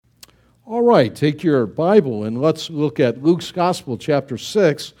All right, take your Bible and let's look at Luke's Gospel, chapter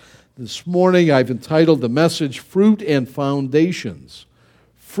 6. This morning I've entitled the message, Fruit and Foundations.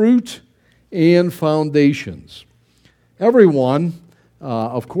 Fruit and Foundations. Everyone,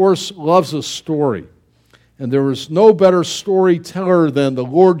 of course, loves a story. And there is no better storyteller than the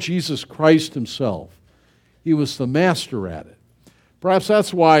Lord Jesus Christ himself. He was the master at it. Perhaps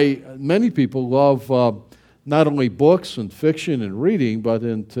that's why many people love not only books and fiction and reading, but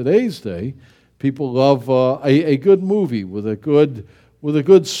in today's day, people love a good movie with a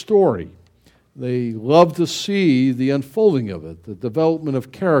good story. They love to see the unfolding of it, the development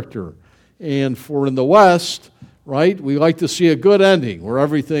of character. And for in the West, right, we like to see a good ending where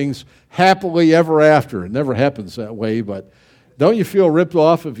everything's happily ever after. It never happens that way, but don't you feel ripped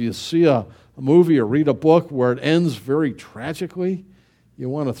off if you see a movie or read a book where it ends very tragically? You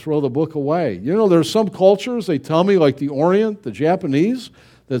want to throw the book away. You know, there's some cultures, they tell me, like the Orient, the Japanese,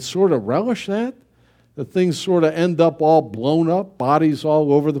 that sort of relish that things sort of end up all blown up, bodies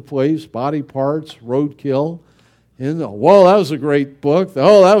all over the place, body parts, roadkill. And, well, that was a great book.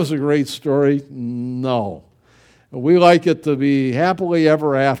 Oh, that was a great story. No. We like it to be happily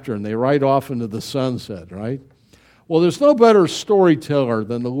ever after, and they ride off into the sunset, right? Well, there's no better storyteller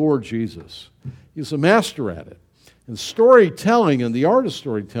than the Lord Jesus. He's a master at it. And storytelling and the art of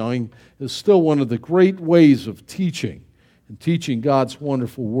storytelling is still one of the great ways of teaching and teaching God's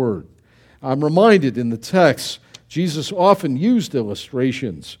wonderful Word. I'm reminded in the text, Jesus often used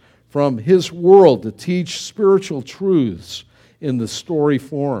illustrations from His world to teach spiritual truths in the story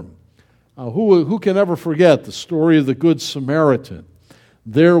form. Who can ever forget the story of the Good Samaritan?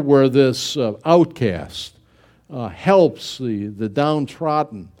 There where this outcast helps the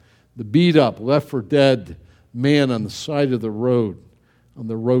downtrodden, the beat-up, left for dead man on the side of the road, on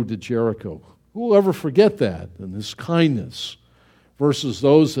the road to Jericho. Who will ever forget that and his kindness versus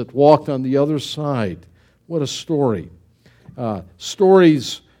those that walked on the other side? What a story.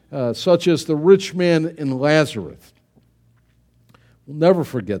 Stories such as the rich man and Lazarus. We'll never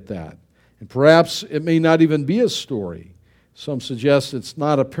forget that. And perhaps it may not even be a story. Some suggest it's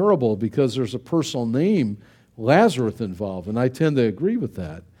not a parable because there's a personal name, Lazarus, involved, and I tend to agree with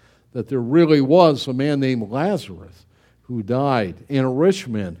that there really was a man named Lazarus who died, and a rich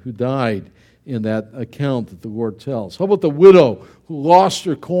man who died in that account that the Lord tells. How about the widow who lost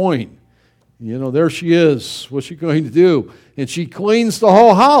her coin? You know, there she is. What's she going to do? And she cleans the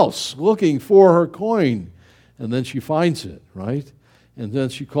whole house looking for her coin. And then she finds it, right? And then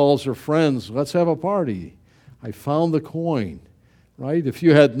she calls her friends, let's have a party. I found the coin, right? If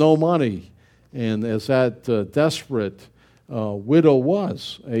you had no money, and as that desperate widow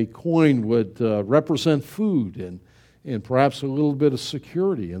was, a coin would represent food and perhaps a little bit of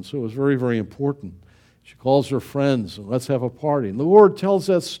security. And so it was very, very important. She calls her friends, and let's have a party. And the Lord tells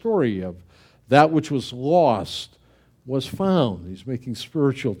that story of that which was lost was found. He's making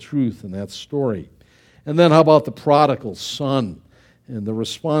spiritual truth in that story. And then how about the prodigal son and the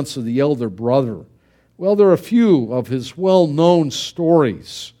response of the elder brother? Well, there are a few of his well-known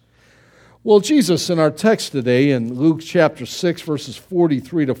stories. Well, Jesus, in our text today, in Luke chapter 6, verses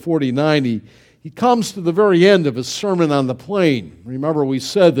 43 to 49, he comes to the very end of his Sermon on the Plain. Remember, we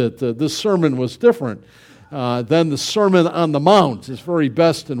said that this sermon was different than the Sermon on the Mount, his very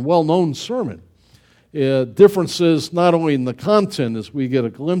best and well-known sermon. Differences not only in the content, as we get a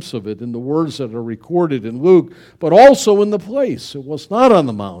glimpse of it in the words that are recorded in Luke, but also in the place. It was not on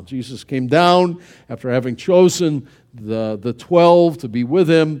the Mount. Jesus came down after having chosen the 12 to be with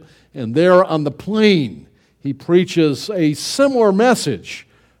him, and there on the plain, he preaches a similar message,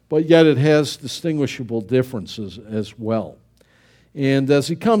 but yet it has distinguishable differences as well. And as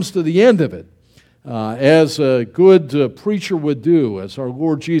he comes to the end of it, as a good preacher would do, as our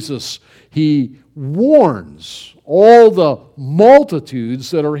Lord Jesus, he warns all the multitudes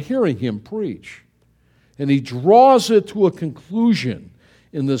that are hearing him preach. And he draws it to a conclusion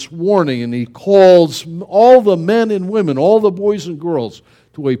in this warning, and he calls all the men and women, all the boys and girls,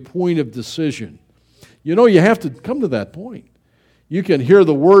 to a point of decision. You know, you have to come to that point. You can hear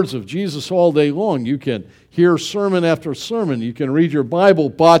the words of Jesus all day long. You can hear sermon after sermon. You can read your Bible,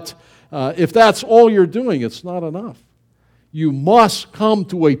 but if that's all you're doing, it's not enough. You must come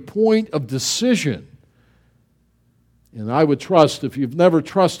to a point of decision. And I would trust, if you've never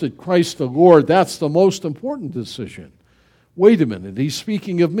trusted Christ the Lord, that's the most important decision. Wait a minute, he's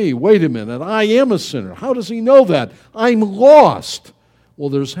speaking of me. Wait a minute, I am a sinner. How does he know that? I'm lost. Well,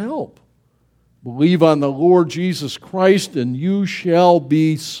 there's help. Believe on the Lord Jesus Christ, and you shall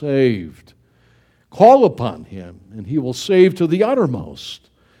be saved. Call upon him, and he will save to the uttermost.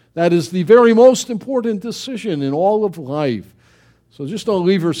 That is the very most important decision in all of life. So just don't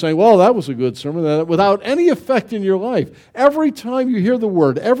leave here saying, well, that was a good sermon, without any effect in your life. Every time you hear the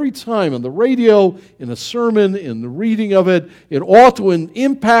word, every time on the radio, in a sermon, in the reading of it, it ought to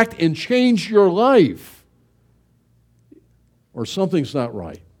impact and change your life. Or something's not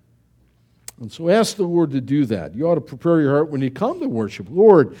right. And so ask the Lord to do that. You ought to prepare your heart when you come to worship.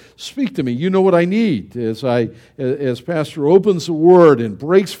 Lord, speak to me. You know what I need. As Pastor opens the Word and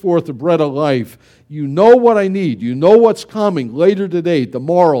breaks forth the bread of life, you know what I need. You know what's coming later today,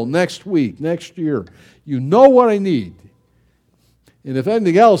 tomorrow, next week, next year. You know what I need. And if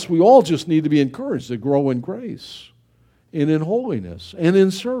anything else, we all just need to be encouraged to grow in grace and in holiness and in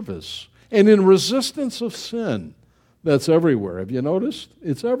service and in resistance of sin. That's everywhere. Have you noticed?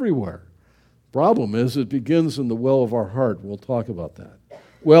 It's everywhere. Problem is, it begins in the well of our heart. We'll talk about that.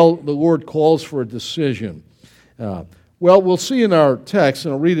 Well, the Lord calls for a decision. We'll see in our text,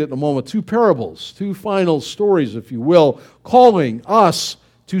 and I'll read it in a moment, two parables, two final stories, if you will, calling us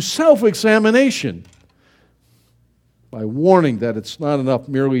to self-examination by warning that it's not enough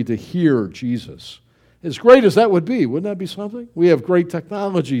merely to hear Jesus. As great as that would be, wouldn't that be something? We have great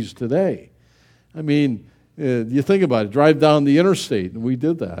technologies today. I mean, you think about it, drive down the interstate, and we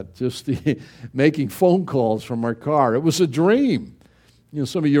did that, just making phone calls from our car. It was a dream.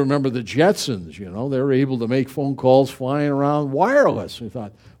 Some of you remember the Jetsons, they were able to make phone calls flying around wireless. We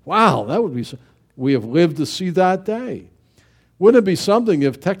thought, wow, that would be we have lived to see that day. Wouldn't it be something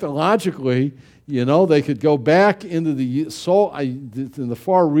if technologically, they could go back into in the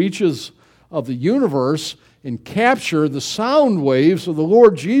far reaches of the universe and capture the sound waves of the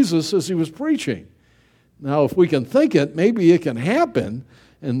Lord Jesus as he was preaching? Now, if we can think it, maybe it can happen,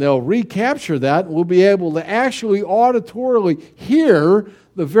 and they'll recapture that, and we'll be able to actually auditorily hear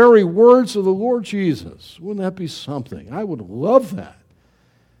the very words of the Lord Jesus. Wouldn't that be something? I would love that.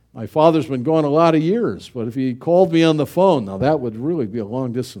 My father's been gone a lot of years, but if he called me on the phone, now that would really be a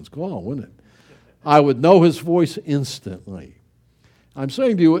long-distance call, wouldn't it? I would know his voice instantly. I'm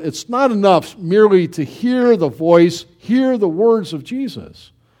saying to you, it's not enough merely to hear the voice, hear the words of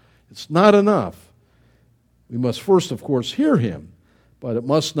Jesus. It's not enough. We must first, of course, hear him, but it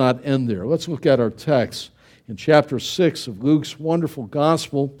must not end there. Let's look at our text in chapter 6 of Luke's wonderful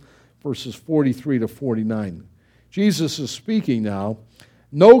gospel, verses 43 to 49. Jesus is speaking now.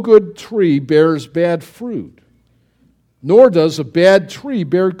 No good tree bears bad fruit, nor does a bad tree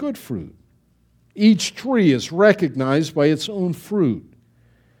bear good fruit. Each tree is recognized by its own fruit.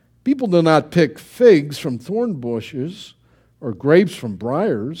 People do not pick figs from thorn bushes or grapes from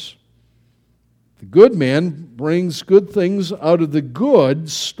briars. The good man brings good things out of the good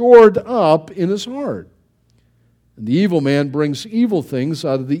stored up in his heart. And the evil man brings evil things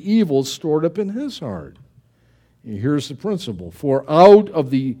out of the evil stored up in his heart. And here's the principle. For out of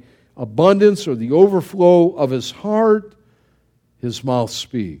the abundance or the overflow of his heart, his mouth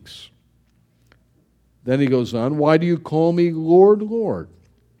speaks. Then he goes on, why do you call me Lord, Lord,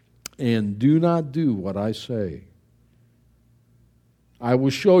 and do not do what I say? I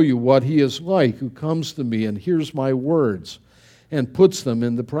will show you what he is like who comes to me and hears my words and puts them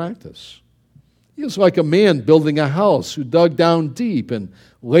into practice. He is like a man building a house who dug down deep and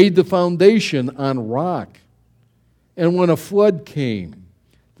laid the foundation on rock. And when a flood came,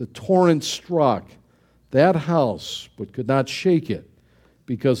 the torrent struck that house but could not shake it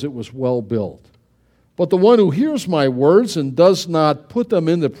because it was well built. But the one who hears my words and does not put them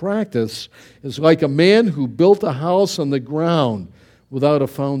into practice is like a man who built a house on the ground without a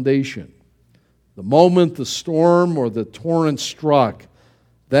foundation. The moment the storm or the torrent struck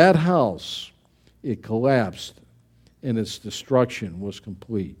that house, it collapsed and its destruction was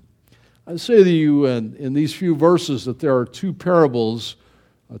complete. I say to you in these few verses that there are two parables,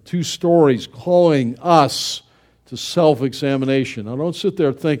 two stories calling us to self-examination. Now don't sit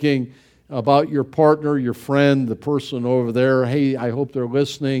there thinking about your partner, your friend, the person over there. Hey, I hope they're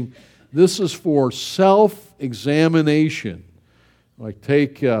listening. This is for self-examination. Like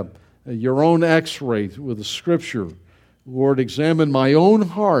take your own x-ray with the Scripture. Lord, examine my own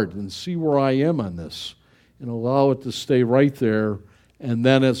heart and see where I am on this, and allow it to stay right there. And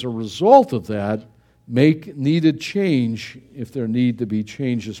then as a result of that, make needed change if there need to be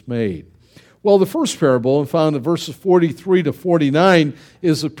changes made. Well, the first parable, found in verses 43 to 49,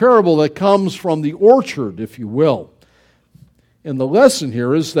 is a parable that comes from the orchard, if you will. And the lesson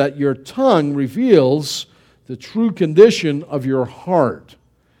here is that your tongue reveals the true condition of your heart.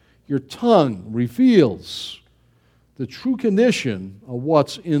 Your tongue reveals the true condition of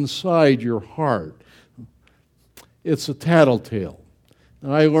what's inside your heart. It's a tattletale.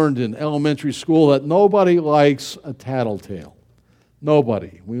 Now, I learned in elementary school that nobody likes a tattletale.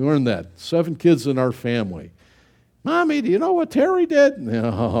 Nobody. We learned that. 7 kids in our family. Mommy, do you know what Terry did?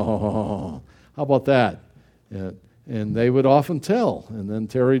 No. How about that? And they would often tell, and then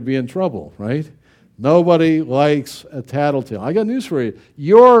Terry'd be in trouble, right? Nobody likes a tattletale. I got news for you.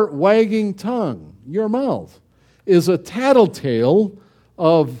 Your wagging tongue, your mouth, is a tattletale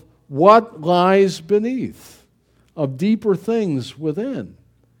of what lies beneath, of deeper things within.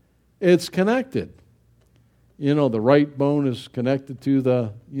 It's connected. You know, the right bone is connected to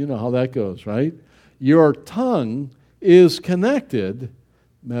the, you know how that goes, right? Your tongue is connected,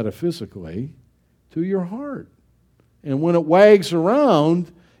 metaphysically, to your heart. And when it wags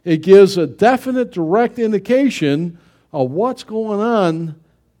around, it gives a definite, direct indication of what's going on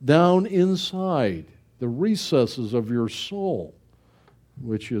down inside, the recesses of your soul,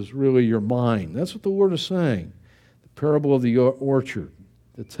 which is really your mind. That's what the Word is saying. The parable of the orchard,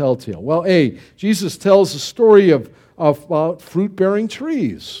 the telltale. Well, Jesus tells the story about fruit-bearing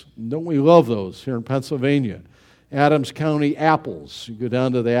trees. Don't we love those here in Pennsylvania? Adams County apples. You go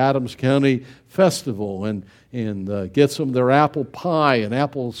down to the Adams County Festival and get some of their apple pie and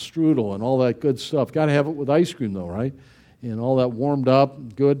apple strudel and all that good stuff. Got to have it with ice cream, though, right? And all that warmed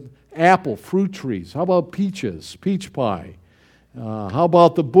up, good apple, fruit trees. How about peaches, peach pie? How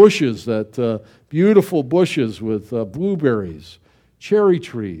about the bushes, that beautiful bushes with blueberries, cherry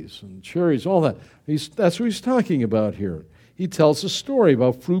trees and cherries, all that. That's what he's talking about here. He tells a story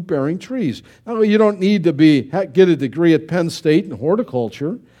about fruit-bearing trees. Now, you don't need to get a degree at Penn State in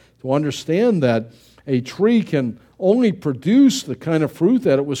horticulture to understand that a tree can only produce the kind of fruit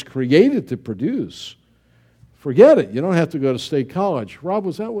that it was created to produce. Forget it. You don't have to go to State College. Rob,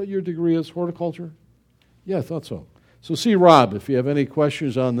 was that what your degree is, horticulture? Yeah, I thought so. So see Rob, if you have any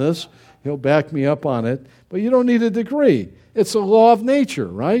questions on this, he'll back me up on it. But you don't need a degree. It's a law of nature,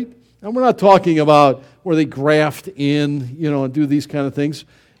 right? And we're not talking about where they graft in, and do these kind of things.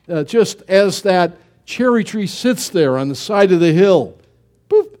 Just as that cherry tree sits there on the side of the hill,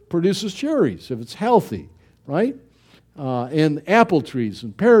 boop, produces cherries if it's healthy, right? And apple trees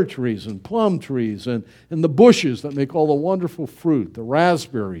and pear trees and plum trees and the bushes that make all the wonderful fruit, the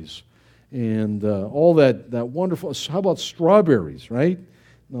raspberries and all that wonderful. How about strawberries, right?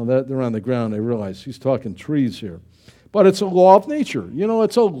 No, they're on the ground. I realize he's talking trees here. But it's a law of nature.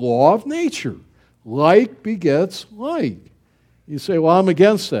 It's a law of nature. Like begets like. You say, well, I'm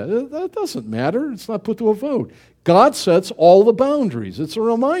against that. That doesn't matter. It's not put to a vote. God sets all the boundaries. It's a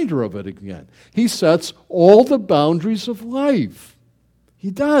reminder of it again. He sets all the boundaries of life.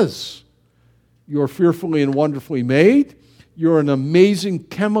 He does. You're fearfully and wonderfully made. You're an amazing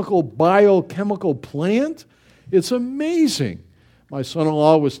biochemical plant. It's amazing. My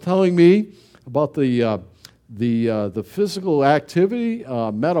son-in-law was telling me about the physical activity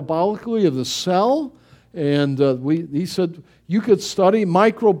metabolically of the cell, and he said you could study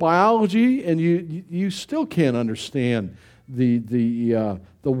microbiology and you still can't understand the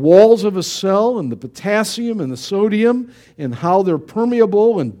walls of a cell and the potassium and the sodium and how they're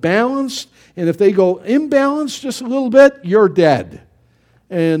permeable and balanced, and if they go imbalanced just a little bit, you're dead.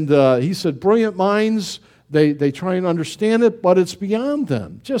 And he said brilliant minds, they try and understand it, but it's beyond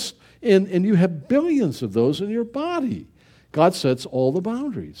them. And you have billions of those in your body. God sets all the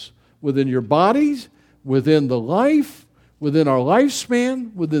boundaries within your bodies, within the life, within our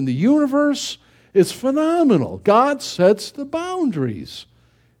lifespan, within the universe. It's phenomenal. God sets the boundaries.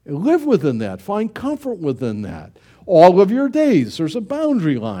 Live within that. Find comfort within that. All of your days, there's a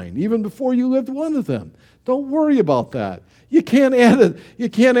boundary line, even before you lived one of them. Don't worry about that. You can't add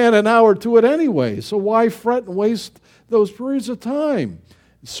an hour to it anyway, so why fret and waste those periods of time?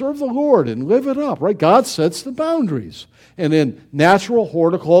 Serve the Lord and live it up, right? God sets the boundaries. And in natural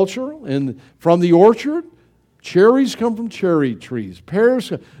horticulture, and from the orchard, cherries come from cherry trees.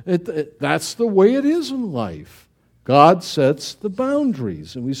 Pears, that's the way it is in life. God sets the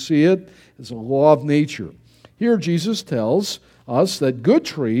boundaries, and we see it as a law of nature. Here Jesus tells us that good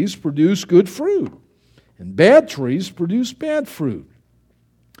trees produce good fruit, and bad trees produce bad fruit.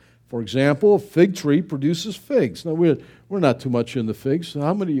 For example, a fig tree produces figs. Now, we're not too much into figs. So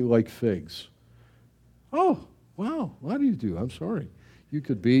how many of you like figs? Oh, wow. Why do you do? I'm sorry. You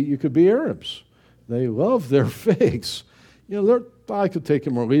could be Arabs. They love their figs. I could take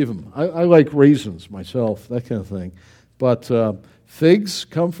them or leave them. I like raisins myself, that kind of thing. But figs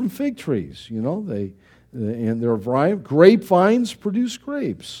come from fig trees. And there are a variety. Grapevines produce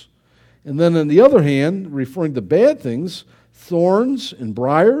grapes. And then on the other hand, referring to bad things, thorns and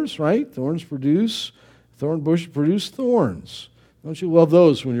briars, right? Thorn bushes produce thorns. Don't you love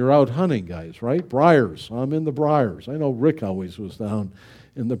those when you're out hunting, guys, right? Briars. I'm in the briars. I know Rick always was down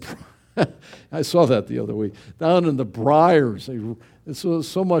in the I saw that the other week. Down in the briars. It's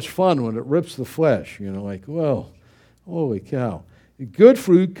so much fun when it rips the flesh. Well, Holy cow. Good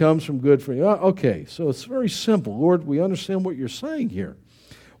fruit comes from good fruit. Okay, so it's very simple. Lord, we understand what you're saying here.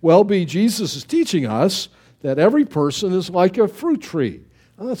 Well, Jesus is teaching us that every person is like a fruit tree.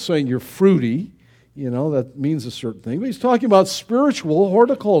 I'm not saying you're fruity, that means a certain thing, but he's talking about spiritual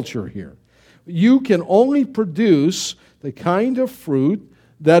horticulture here. You can only produce the kind of fruit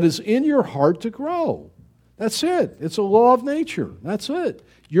that is in your heart to grow. That's it. It's a law of nature. That's it.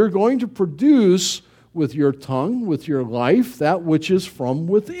 You're going to produce with your tongue, with your life, that which is from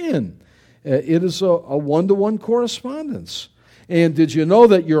within. It is a one-to-one correspondence. And did you know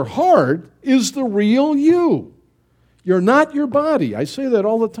that your heart is the real you? You're not your body. I say that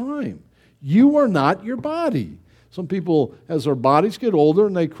all the time. You are not your body. Some people, as their bodies get older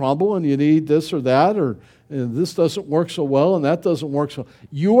and they crumble and you need this or that, or this doesn't work so well and that doesn't work so well.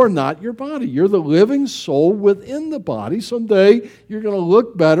 You are not your body. You're the living soul within the body. Someday you're going to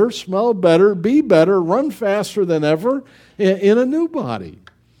look better, smell better, be better, run faster than ever in a new body.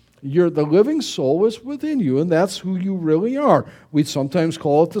 The living soul is within you, and that's who you really are. We sometimes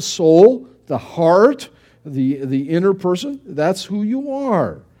call it the soul, the heart, the inner person. That's who you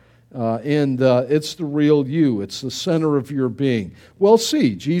are. And it's the real you. It's the center of your being. Well,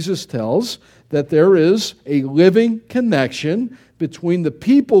 see, Jesus tells that there is a living connection between the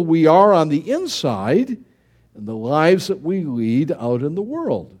people we are on the inside and the lives that we lead out in the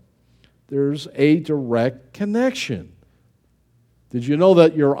world. There's a direct connection. Did you know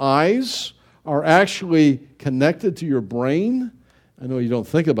that your eyes are actually connected to your brain? I know you don't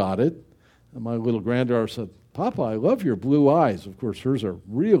think about it. And my little granddaughter said, "Papa, I love your blue eyes." Of course, hers are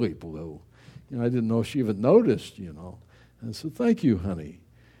really blue. I didn't know she even noticed, And I said, "Thank you, honey."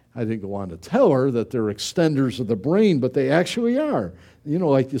 I didn't go on to tell her that they're extenders of the brain, but they actually are.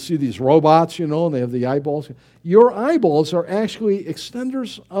 Like you see these robots, and they have the eyeballs. Your eyeballs are actually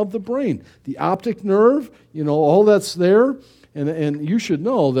extenders of the brain. The optic nerve, all that's there. And you should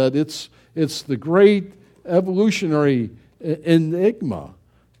know that it's the great evolutionary enigma.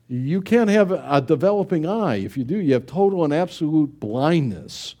 You can't have a developing eye. If you do, you have total and absolute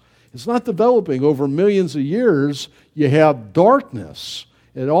blindness. It's not developing over millions of years. You have darkness.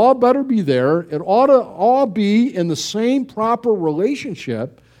 It all better be there. It ought to all be in the same proper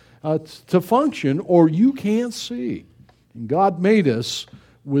relationship to function, or you can't see. And God made us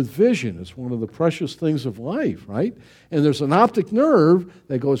with vision. It's one of the precious things of life, right? And there's an optic nerve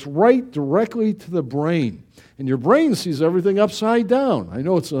that goes right directly to the brain. And your brain sees everything upside down. I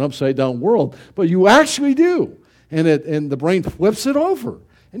know it's an upside down world, but you actually do. And the brain flips it over.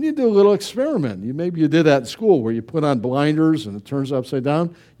 And you do a little experiment. Maybe you did that in school where you put on blinders and it turns upside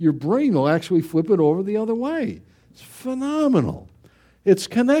down. Your brain will actually flip it over the other way. It's phenomenal. It's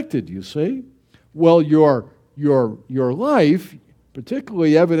connected, you see. Well, your life,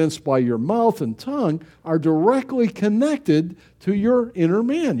 particularly evidenced by your mouth and tongue, are directly connected to your inner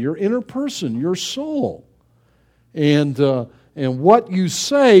man, your inner person, your soul. And what you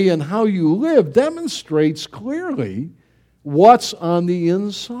say and how you live demonstrates clearly what's on the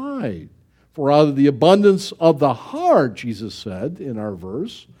inside. For out of the abundance of the heart, Jesus said in our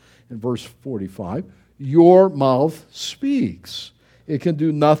verse, in verse 45, your mouth speaks. It can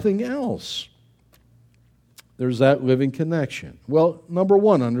do nothing else. There's that living connection. Well, number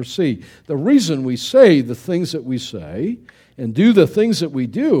one, under C, the reason we say the things that we say and do the things that we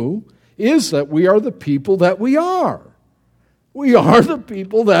do is that we are the people that we are. We are the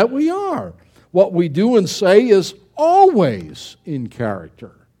people that we are. What we do and say is always in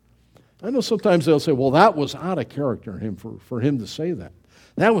character. I know sometimes they'll say, well, that was out of character for him to say that.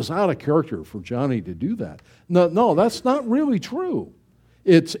 That was out of character for Johnny to do that. No, that's not really true.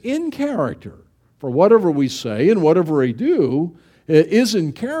 It's in character. For whatever we say and whatever we do is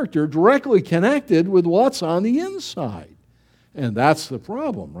in character, directly connected with what's on the inside. And that's the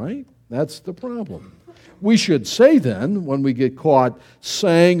problem, right? That's the problem. We should say then, when we get caught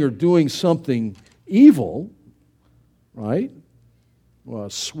saying or doing something evil, right? A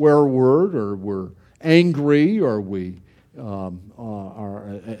swear word, or we're angry, or we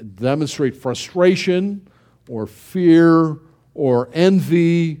demonstrate frustration, or fear, or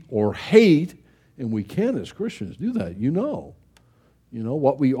envy, or hate, and we can, as Christians, do that. You know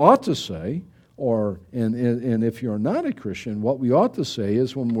what we ought to say, and if you're not a Christian, what we ought to say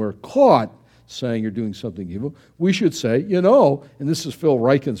is when we're caught saying or doing something evil, we should say, and this is Phil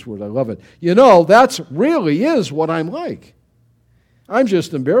Ryken's word, I love it, that really is what I'm like. I'm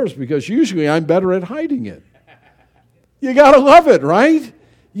just embarrassed because usually I'm better at hiding it. You got to love it, right?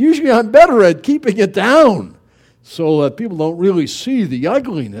 Usually I'm better at keeping it down so that people don't really see the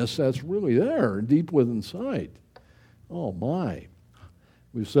ugliness that's really there deep within inside. Oh my.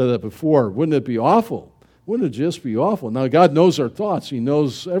 We've said that before. Wouldn't it be awful? Wouldn't it just be awful? Now, God knows our thoughts. He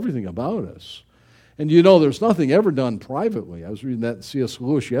knows everything about us. And you know, there's nothing ever done privately. I was reading that in C.S.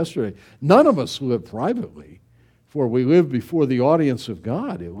 Lewis yesterday. None of us live privately, for we live before the audience of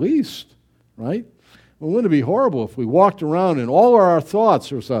God, at least, right? Well, wouldn't it be horrible if we walked around and all of our thoughts,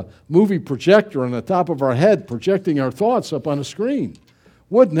 there's a movie projector on the top of our head projecting our thoughts up on a screen?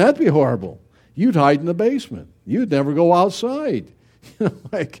 Wouldn't that be horrible? You'd hide in the basement. You'd never go outside.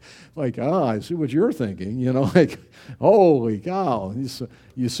 like, I see what you're thinking. Like, holy cow.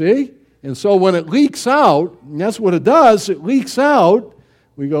 You see? And so when it leaks out, and that's what it does, it leaks out,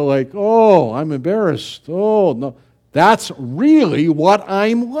 we go like, oh, I'm embarrassed. Oh, no. That's really what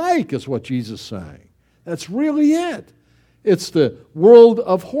I'm like, is what Jesus is saying. That's really it. It's the world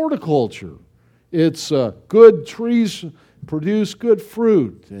of horticulture. It's good trees produce good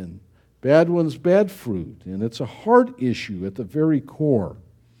fruit, and bad ones bad fruit. And it's a heart issue at the very core.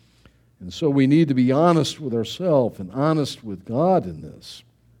 And so we need to be honest with ourselves and honest with God in this.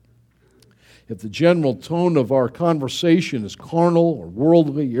 If the general tone of our conversation is carnal or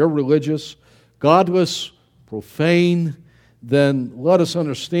worldly, irreligious, godless, profane, then let us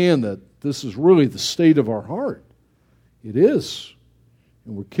understand that this is really the state of our heart. It is.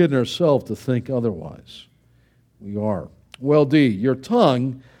 And we're kidding ourselves to think otherwise. We are. Well, D, your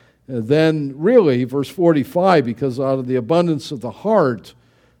tongue, then really, verse 45, because out of the abundance of the heart,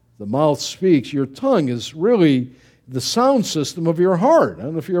 the mouth speaks. Your tongue is really the sound system of your heart. I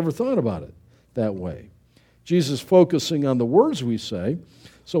don't know if you ever thought about it that way. Jesus focusing on the words we say.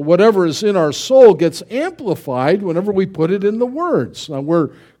 So whatever is in our soul gets amplified whenever we put it in the words. Now,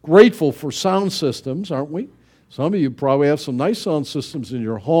 we're grateful for sound systems, aren't we? Some of you probably have some nice sound systems in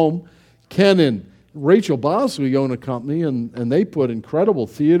your home. Ken and Rachel Bosley own a company, and they put incredible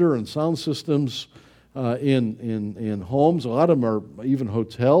theater and sound systems in homes. A lot of them are even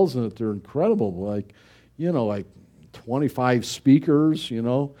hotels, and they're incredible. Like 25 speakers, and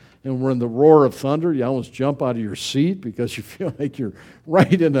we're in the roar of thunder. You almost jump out of your seat because you feel like you're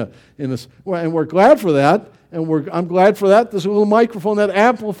right in a. And we're glad for that. And I'm glad for that. There's a little microphone that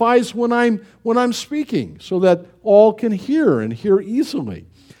amplifies when I'm speaking, so that all can hear and hear easily.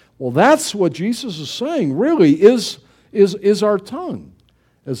 Well, that's what Jesus is saying. Really, is our tongue,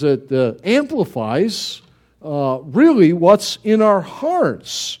 as it amplifies really what's in our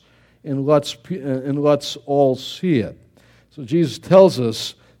hearts, and let's all see it. So Jesus tells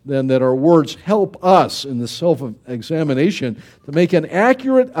us then that our words help us in the self-examination to make an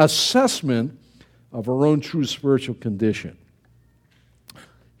accurate assessment of our own true spiritual condition.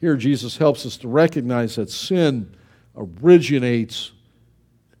 Here Jesus helps us to recognize that sin originates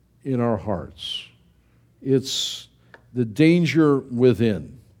in our hearts. It's the danger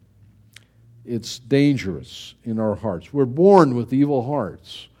within. It's dangerous in our hearts. We're born with evil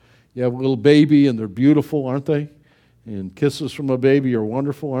hearts. You have a little baby and they're beautiful, aren't they? And kisses from a baby are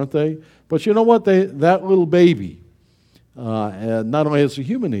wonderful, aren't they? But you know what? That little baby not only has a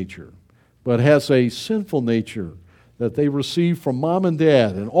human nature, but has a sinful nature that they receive from mom and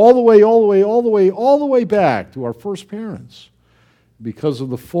dad, and all the way back to our first parents because of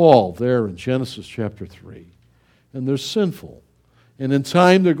the fall there in Genesis chapter 3. And they're sinful. And in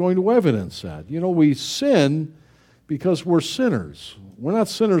time, they're going to evidence that. We sin because we're sinners. We're not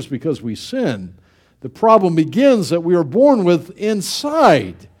sinners because we sin. The problem begins that we are born with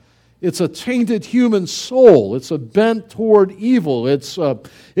inside. It's a tainted human soul. It's a bent toward evil. It's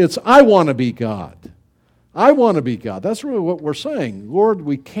I want to be God. I want to be God. That's really what we're saying. Lord,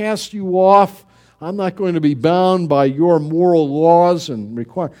 we cast you off. I'm not going to be bound by your moral laws and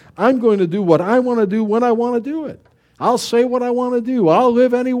require. I'm going to do what I want to do when I want to do it. I'll say what I want to do. I'll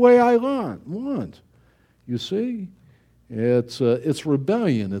live any way I want. You see? It's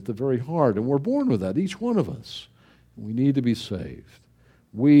rebellion at the very heart, and we're born with that, each one of us. We need to be saved.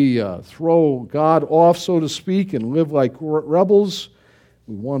 We throw God off, so to speak, and live like rebels.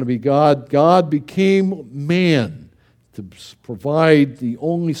 We want to be God. God became man to provide the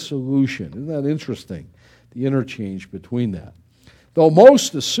only solution. Isn't that interesting, the interchange between that? Though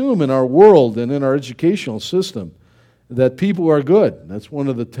most assume in our world and in our educational system that people are good. That's one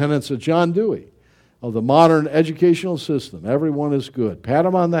of the tenets of John Dewey, of the modern educational system. Everyone is good. Pat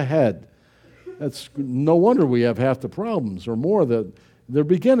them on the head. That's no wonder we have half the problems or more, that they're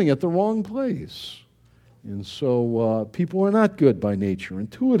beginning at the wrong place. And so people are not good by nature.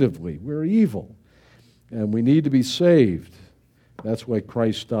 Intuitively, we're evil. And we need to be saved. That's why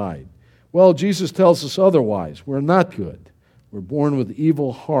Christ died. Well, Jesus tells us otherwise. We're not good. We're born with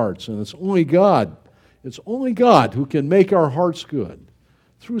evil hearts. And it's only God who can make our hearts good.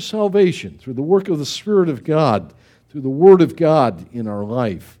 Through salvation, through the work of the Spirit of God, through the Word of God in our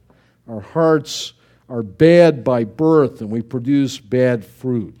life. Our hearts are bad by birth and we produce bad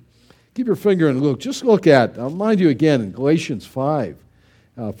fruit. Keep your finger in Luke. Just look at, I'll remind you again in Galatians 5,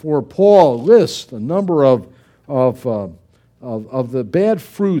 for Paul lists a number of the bad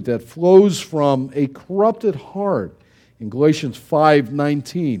fruit that flows from a corrupted heart in Galatians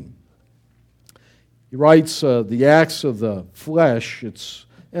 5:19. He writes the acts of the flesh, it's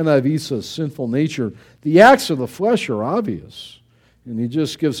NIV says sinful nature. The acts of the flesh are obvious. And he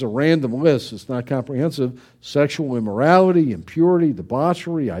just gives a random list. It's not comprehensive. Sexual immorality, impurity,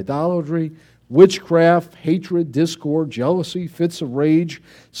 debauchery, idolatry, witchcraft, hatred, discord, jealousy, fits of rage,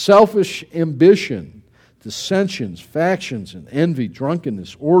 selfish ambition, dissensions, factions, and envy,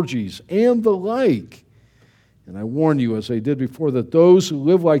 drunkenness, orgies, and the like. And I warn you, as I did before, that those who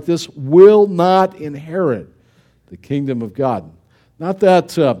live like this will not inherit the kingdom of God. Not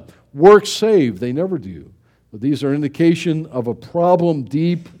that works save, they never do. But these are indication of a problem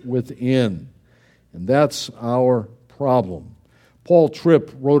deep within. And that's our problem. Paul Tripp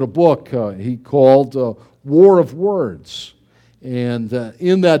wrote a book he called War of Words. And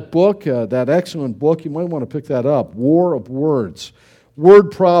in that book, that excellent book, you might want to pick that up, War of Words. Word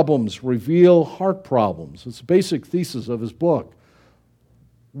problems reveal heart problems. It's a basic thesis of his book.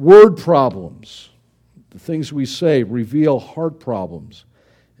 Word problems, the things we say, reveal heart problems.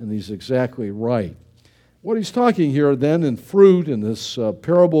 And he's exactly right. What he's talking here then in fruit, in this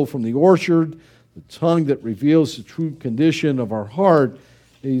parable from the orchard, the tongue that reveals the true condition of our heart,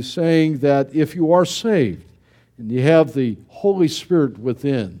 he's saying that if you are saved and you have the Holy Spirit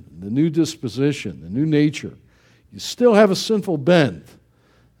within, the new disposition, the new nature, you still have a sinful bent,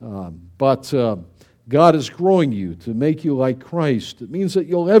 but God is growing you to make you like Christ. It means that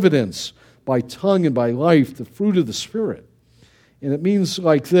you'll evidence by tongue and by life the fruit of the Spirit. And it means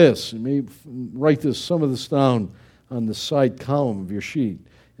like this. You may write some of this down on the side column of your sheet.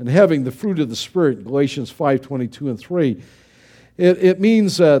 And having the fruit of the Spirit, Galatians 5:22 and 3, it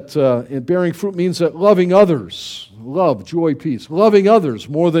means that bearing fruit means that loving others, love, joy, peace, loving others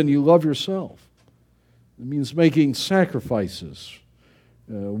more than you love yourself. It means making sacrifices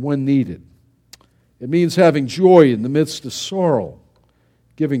when needed. It means having joy in the midst of sorrow,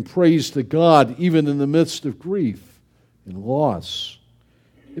 giving praise to God even in the midst of grief and loss.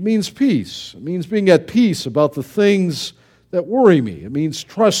 It means peace. It means being at peace about the things that worry me. It means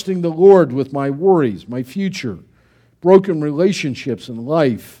trusting the Lord with my worries, my future, broken relationships in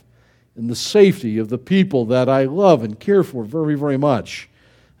life, and the safety of the people that I love and care for very, very much.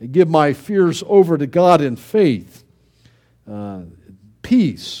 I give my fears over to God in faith.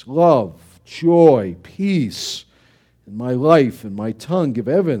 Peace, love, joy, peace in my life and my tongue give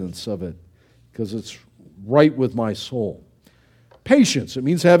evidence of it because it's right with my soul. Patience. It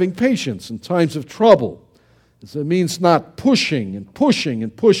means having patience in times of trouble. It means not pushing and pushing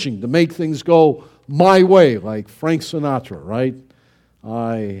and pushing to make things go my way, like Frank Sinatra, right?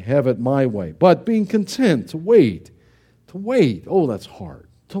 I have it my way. But being content to wait. To wait. Oh, that's hard.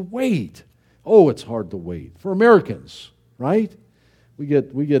 To wait. Oh, it's hard to wait. For Americans, right? We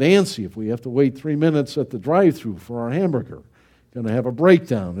get antsy if we have to wait 3 minutes at the drive-thru for our hamburger. Going to have a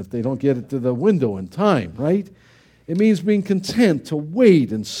breakdown if they don't get it to the window in time, right? It means being content to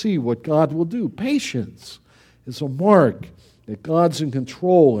wait and see what God will do. Patience is a mark that God's in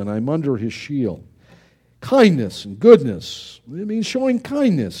control and I'm under His shield. Kindness and goodness. It means showing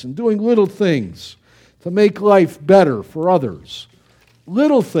kindness and doing little things to make life better for others.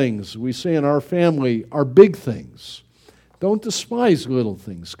 Little things, we say in our family, are big things. Don't despise little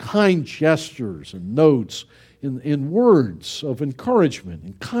things. Kind gestures and notes in words of encouragement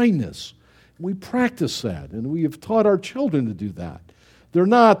and kindness. We practice that, and we have taught our children to do that. They're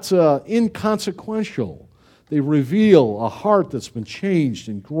not inconsequential. They reveal a heart that's been changed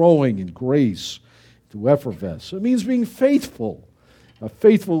and growing in grace to effervesce. It means being faithful. A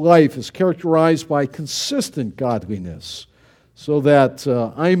faithful life is characterized by consistent godliness, so that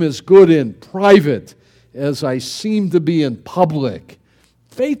I'm as good in private as I seem to be in public.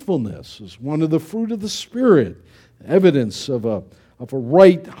 Faithfulness is one of the fruit of the Spirit, evidence of a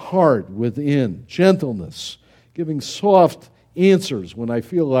right heart within. Gentleness, giving soft answers when I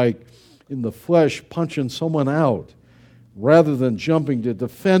feel like in the flesh punching someone out, rather than jumping to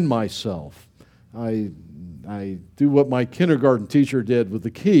defend myself. I do what my kindergarten teacher did with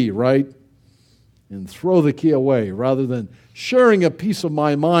the key, right? And throw the key away, rather than sharing a piece of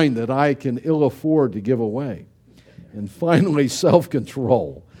my mind that I can ill afford to give away. And finally,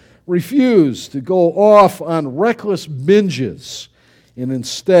 self-control. Refuse to go off on reckless binges and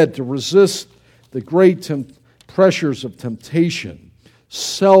instead to resist the great pressures of temptation.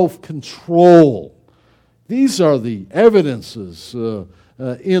 Self-control. These are the evidences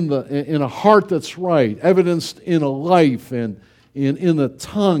in a heart that's right, evidenced in a life and in a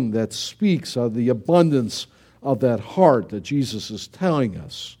tongue that speaks of the abundance of that heart that Jesus is telling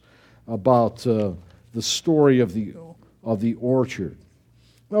us about the story of the orchard.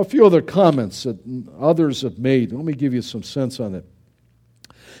 Now, a few other comments that others have made. Let me give you some sense on it.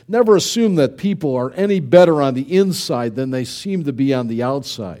 Never assume that people are any better on the inside than they seem to be on the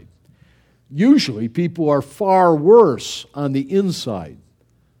outside. Usually, people are far worse on the inside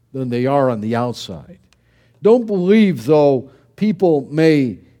than they are on the outside. Don't believe, though, people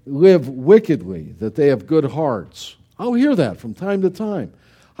may live wickedly, that they have good hearts. I'll hear that from time to time.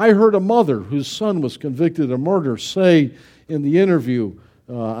 I heard a mother whose son was convicted of murder say in the interview,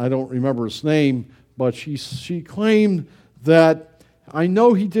 I don't remember his name, but she claimed that, I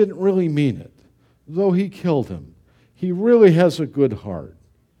know he didn't really mean it, though he killed him. He really has a good heart.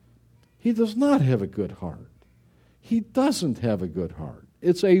 He does not have a good heart. He doesn't have a good heart.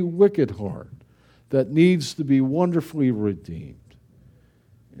 It's a wicked heart that needs to be wonderfully redeemed.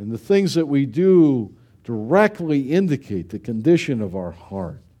 And the things that we do directly indicate the condition of our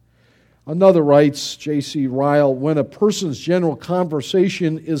heart. Another writes, J.C. Ryle, when a person's general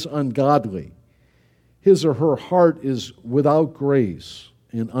conversation is ungodly, his or her heart is without grace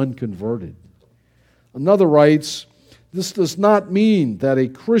and unconverted. Another writes, this does not mean that a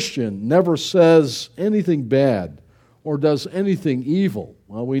Christian never says anything bad or does anything evil.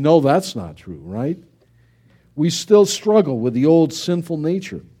 Well, we know that's not true, right? We still struggle with the old sinful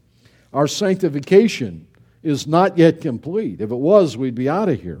nature. Our sanctification is not yet complete. If it was, we'd be out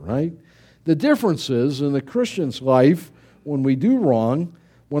of here, right? The difference is, in the Christian's life, when we do wrong,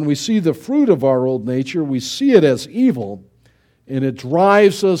 when we see the fruit of our old nature, we see it as evil, and it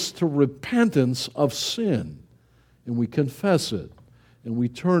drives us to repentance of sin. And we confess it, and we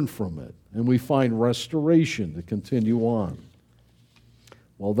turn from it, and we find restoration to continue on.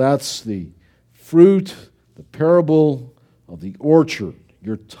 Well, that's the fruit, the parable of the orchard.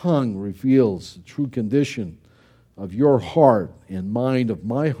 Your tongue reveals the true condition of your heart and mind of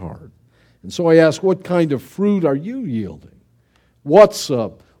my heart. And so I ask, what kind of fruit are you yielding? What's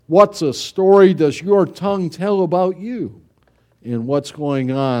a story does your tongue tell about you? And what's going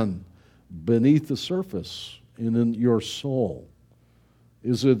on beneath the surface and in your soul?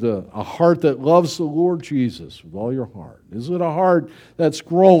 Is it a heart that loves the Lord Jesus with all your heart? Is it a heart that's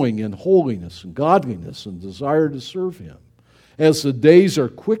growing in holiness and godliness and desire to serve Him? As the days are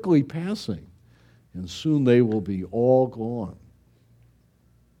quickly passing, and soon they will be all gone.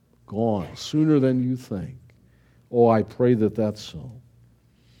 Gone, sooner than you think. Oh, I pray that that's so.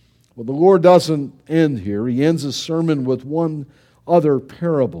 Well, the Lord doesn't end here. He ends His sermon with one other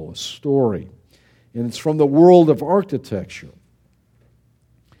parable, a story. And it's from the world of architecture.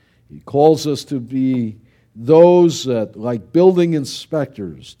 He calls us to be those that, like building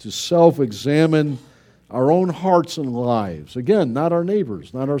inspectors, to self-examine our own hearts and lives. Again, not our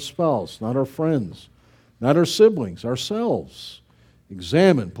neighbors, not our spouse, not our friends, not our siblings, ourselves.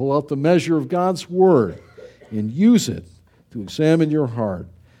 Examine, pull out the measure of God's Word, and use it to examine your heart.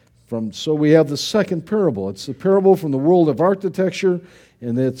 So we have the second parable. It's the parable from the world of architecture,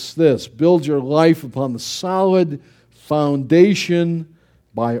 and it's this: build your life upon the solid foundation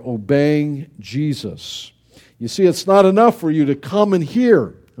by obeying Jesus. You see, it's not enough for you to come and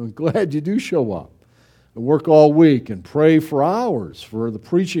hear. I'm glad you do show up and work all week and pray for hours for the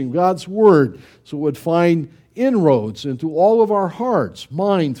preaching of God's Word so it would find inroads into all of our hearts,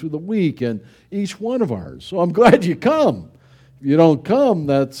 mine through the week, and each one of ours. So I'm glad you come. If you don't come,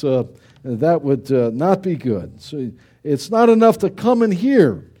 that would not be good. So it's not enough to come and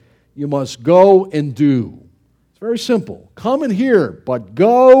hear. You must go and do. It's very simple. Come and hear, but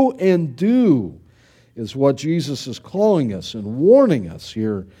go and do is what Jesus is calling us and warning us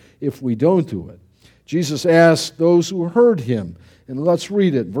here if we don't do it. Jesus asked those who heard Him, and let's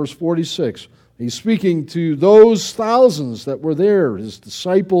read it, verse 46. He's speaking to those thousands that were there, His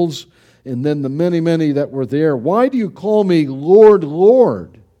disciples, and then the many, many that were there. Why do you call me Lord,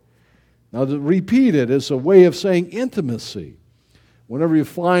 Lord? Now, to repeat it is a way of saying intimacy. Whenever you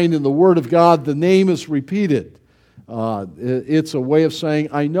find in the Word of God the name is repeated, it's a way of saying,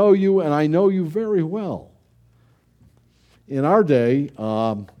 I know you and I know you very well. In our day,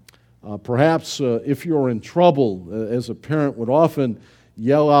 perhaps if you're in trouble, as a parent would often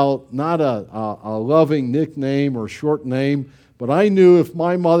yell out not a loving nickname or short name, but I knew if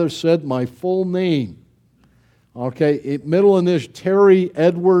my mother said my full name, middle initial Terry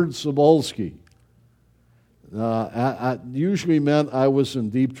Edward Zabolski, usually meant I was in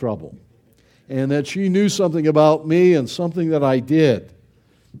deep trouble, and that she knew something about me and something that I did.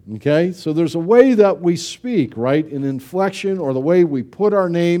 Okay? So there's a way that we speak, right? An inflection, or the way we put our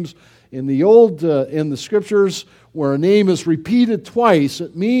names. In the Scriptures, where a name is repeated twice,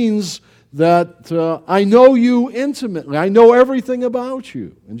 it means that I know you intimately. I know everything about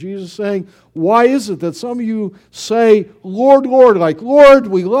you. And Jesus is saying, why is it that some of you say, Lord, Lord, like, Lord,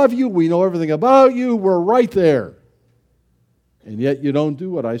 we love you, we know everything about you, we're right there. And yet you don't do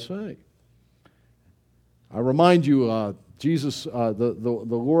what I say. I remind you, Jesus, the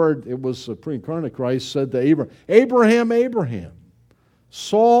Lord, it was the pre-incarnate Christ, said to Abraham, Abraham, Abraham.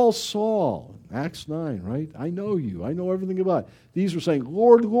 Saul, Saul, Acts 9, right? I know you. I know everything about it. These were saying,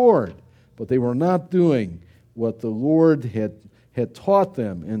 Lord, Lord. But they were not doing what the Lord had taught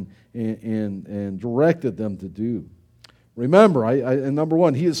them and directed them to do. Remember, and number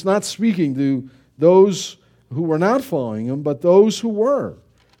one, he is not speaking to those who were not following him, but those who were.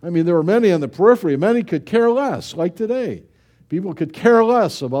 I mean, there were many on the periphery. Many could care less, like today. People could care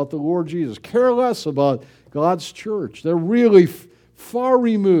less about the Lord Jesus, care less about God's church. They're really far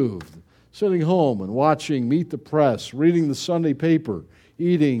removed, sitting home and watching Meet the Press, reading the Sunday paper,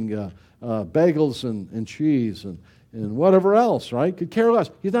 eating bagels and cheese and whatever else, right? Could care less.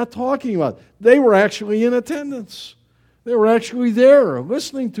 He's not talking about it. They were actually in attendance. They were actually there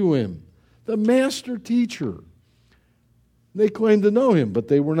listening to him, the master teacher. They claimed to know him, but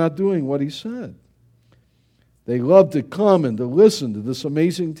they were not doing what he said. They loved to come and to listen to this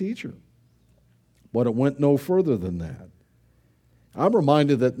amazing teacher. But it went no further than that. I'm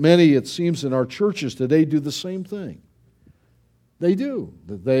reminded that many, it seems, in our churches today do the same thing. They do.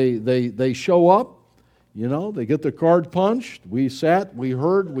 They show up, they get their card punched. We sat, we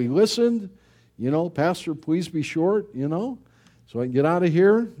heard, we listened. Pastor, please be short, so I can get out of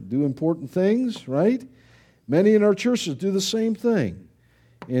here, do important things, right? Many in our churches do the same thing.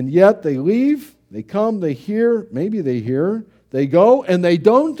 And yet they leave, they come, they hear, maybe they hear, they go, and they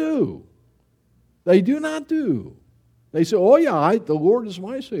don't do. They do not do. They say, oh yeah, the Lord is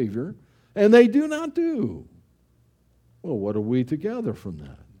my Savior, and they do not do. Well, what are we to gather from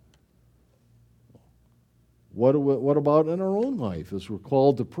that? What about in our own life as we're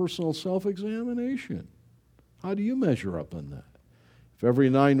called to personal self-examination? How do you measure up on that? If every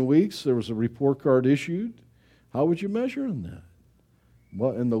 9 weeks there was a report card issued, how would you measure in that?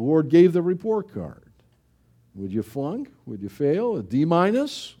 Well, and the Lord gave the report card. Would you flunk? Would you fail? A D-,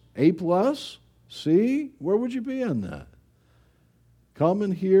 A+, C? Where would you be on that? Come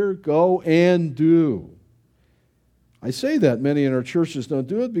and hear, go and do. I say that many in our churches don't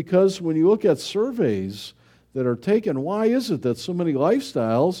do it because when you look at surveys that are taken, why is it that so many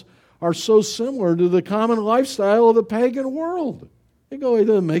lifestyles are so similar to the common lifestyle of the pagan world? You go, it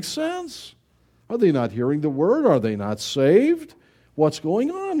doesn't make sense. Are they not hearing the word? Are they not saved? What's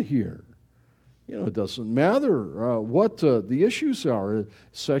going on here? It doesn't matter what the issues are.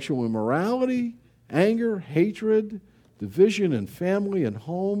 Sexual immorality, anger, hatred, division in family and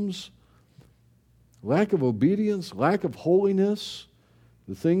homes, lack of obedience, lack of holiness,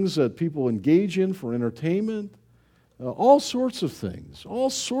 the things that people engage in for entertainment, all sorts of things.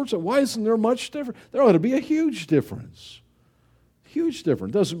 Why isn't there much difference? There ought to be a huge difference. Huge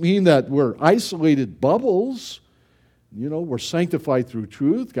difference. Doesn't mean that we're isolated bubbles. We're sanctified through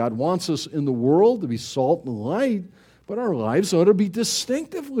truth. God wants us in the world to be salt and light, but our lives ought to be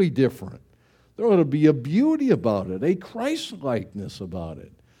distinctively different. There ought to be a beauty about it, a Christ-likeness about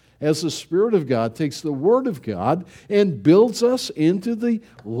it, as the Spirit of God takes the Word of God and builds us into the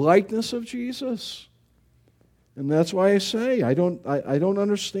likeness of Jesus. And that's why I say I don't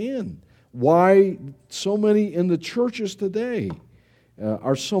understand why so many in the churches today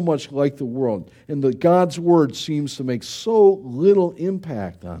are so much like the world, and that God's Word seems to make so little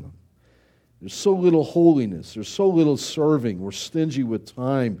impact on them. There's so little holiness. There's so little serving. We're stingy with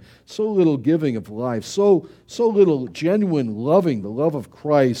time. So little giving of life. So little genuine loving, the love of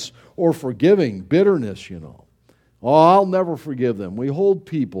Christ, or forgiving, bitterness, Oh, I'll never forgive them. We hold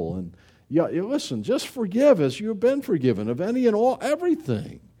people, and listen, just forgive as you've been forgiven of any and all,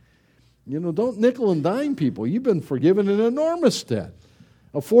 everything. Don't nickel and dime people. You've been forgiven an enormous debt.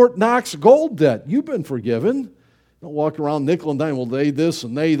 A Fort Knox gold debt. You've been forgiven. Don't walk around nickel and dime. Well, they this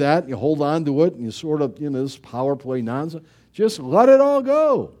and they that. And you hold on to it and you sort of, this power play nonsense. Just let it all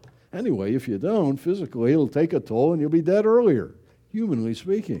go. Anyway, if you don't, physically it'll take a toll and you'll be dead earlier, humanly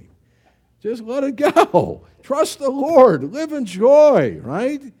speaking. Just let it go. Trust the Lord. Live in joy,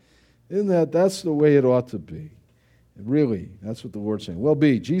 right? Isn't that's the way it ought to be? Really, that's what the Lord's saying. Well,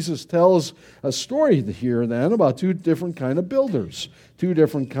 Jesus tells a story here then about two different kind of builders, two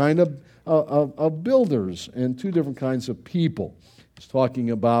different kind of builders, and two different kinds of people. He's talking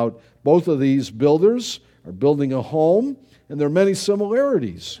about both of these builders are building a home, and there are many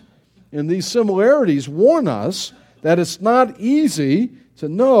similarities. And these similarities warn us that it's not easy to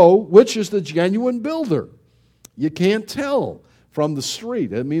know which is the genuine builder. You can't tell from the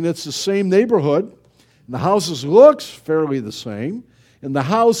street. I mean, it's the same neighborhood, and the houses looks fairly the same, and the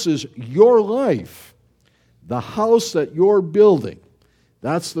house is your life, the house that you're building.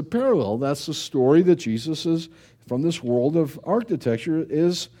 That's the parallel. That's the story that Jesus is, from this world of architecture,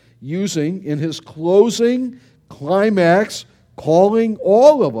 is using in his closing climax, calling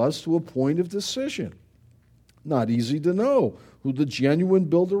all of us to a point of decision. Not easy to know who the genuine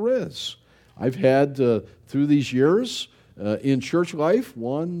builder is. I've had, through these years, in church life,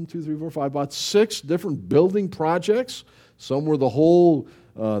 1, 2, 3, 4, 5, about 6 different building projects. Some were the whole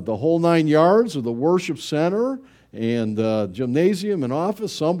 9 yards of the worship center and gymnasium and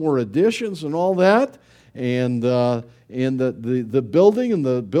office. Some were additions and all that. And the building and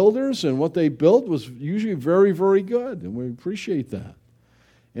the builders and what they built was usually very, very good, and we appreciate that.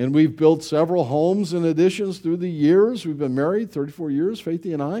 And we've built several homes and additions through the years. We've been married 34 years,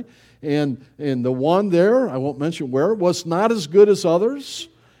 Faithy and I. And the one there, I won't mention where, was not as good as others.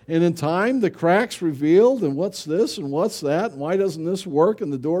 And in time, the cracks revealed, and what's this and what's that, and why doesn't this work,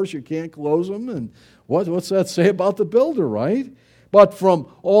 and the doors, you can't close them, and what's that say about the builder, right? But from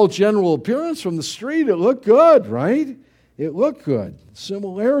all general appearance from the street, it looked good, right? It looked good.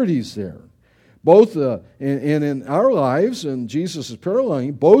 Similarities there. Both, and in our lives, and Jesus is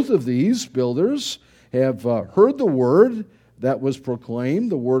paralleling, both of these builders have heard the word that was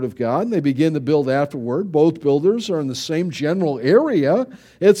proclaimed, the word of God, and they begin to build afterward. Both builders are in the same general area.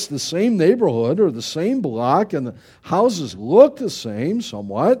 It's the same neighborhood or the same block, and the houses look the same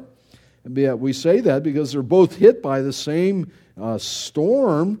somewhat. And we say that because they're both hit by the same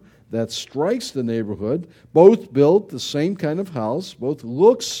storm that strikes the neighborhood. Both built the same kind of house. Both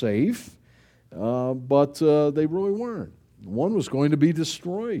look safe. But they really weren't. One was going to be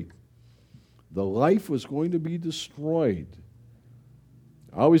destroyed. The life was going to be destroyed.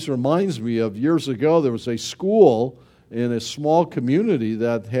 Always reminds me of years ago, there was a school in a small community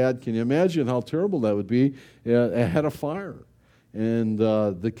that had, can you imagine how terrible that would be? It had a fire. And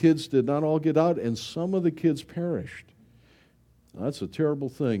the kids did not all get out, and some of the kids perished. That's a terrible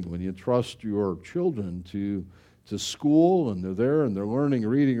thing when you trust your children to school, and they're there, and they're learning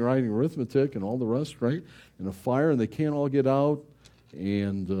reading, writing, arithmetic, and all the rest, right? In a fire, and they can't all get out,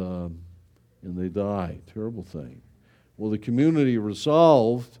 and they die. Terrible thing. Well, the community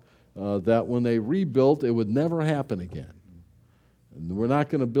resolved that when they rebuilt, it would never happen again. And we're not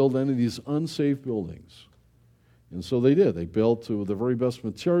going to build any of these unsafe buildings. And so they did. They built with the very best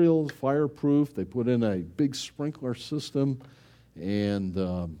materials, fireproof. They put in a big sprinkler system, and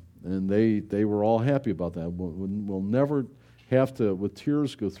they were all happy about that. We'll never have to, with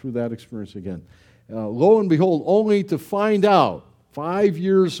tears, go through that experience again. Lo and behold, only to find out 5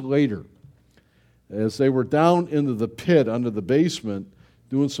 years later, as they were down into the pit under the basement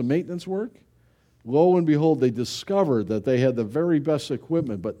doing some maintenance work, lo and behold, they discovered that they had the very best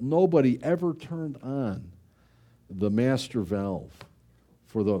equipment, but nobody ever turned on the master valve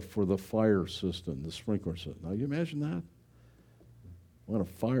for the fire system, the sprinkler system. Now, you imagine that? Want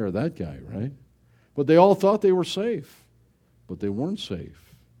to fire that guy, right? But they all thought they were safe, but they weren't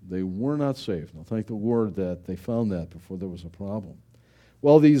safe. They were not safe. Now, thank the Lord that they found that before there was a problem.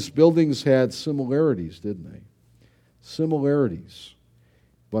 Well, these buildings had similarities, didn't they? Similarities.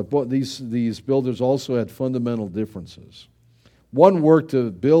 But these builders also had fundamental differences. One worked to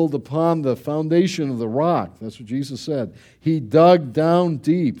build upon the foundation of the rock. That's what Jesus said. He dug down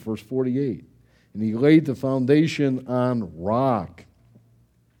deep, verse 48, and he laid the foundation on rock.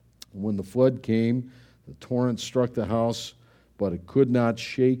 When the flood came, the torrent struck the house, but it could not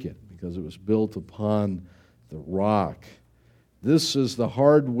shake it because it was built upon the rock. This is the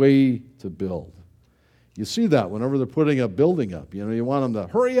hard way to build. You see that whenever they're putting a building up. You know, you want them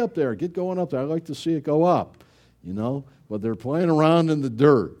to hurry up there, get going up there. I like to see it go up, you know. But they're playing around in the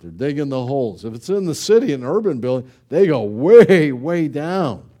dirt. They're digging the holes. If it's in the city, an urban building, they go way, way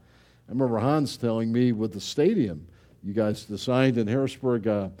down. I remember Hans telling me with the stadium, you guys designed in Harrisburg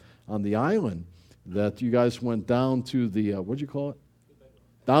on the island, that you guys went down to the, what'd you call it?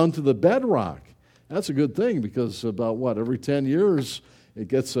 Down to the bedrock. That's a good thing because about, every 10 years it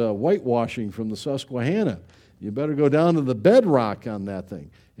gets whitewashing from the Susquehanna. You better go down to the bedrock on that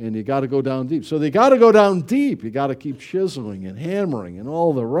thing. And you got to go down deep. So they got to go down deep. You got to keep chiseling and hammering and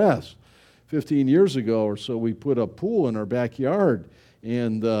all the rest. 15 years ago or so, we put a pool in our backyard,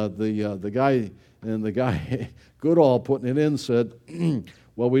 and the guy Goodall putting it in said,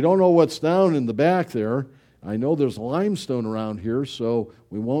 "Well, we don't know what's down in the back there, I know there's limestone around here, so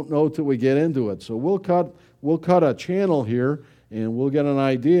we won't know till we get into it. So we'll cut a channel here, and we'll get an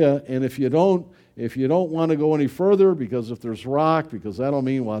idea. And if you don't want to go any further, because if there's rock, because that'll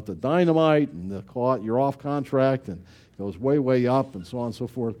mean we'll have to dynamite, and you're off contract, and it goes way, way up, and so on and so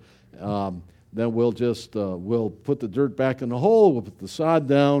forth. Then we'll just we'll put the dirt back in the hole, we'll put the sod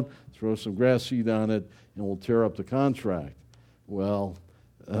down, throw some grass seed on it, and we'll tear up the contract. Well,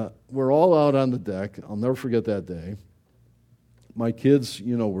 we're all out on the deck. I'll never forget that day. My kids,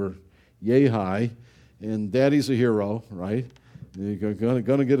 were yay high, and Daddy's a hero, right? You're going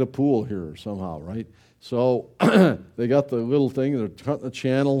to get a pool here somehow, right? So they got the little thing, they're cutting the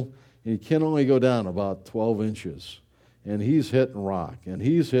channel, and you can only go down about 12 inches. And he's hitting rock, and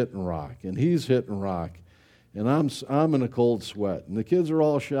he's hitting rock, and he's hitting rock. And I'm in a cold sweat. And the kids are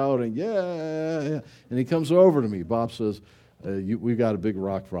all shouting, yeah. And he comes over to me. Bob says, we've got a big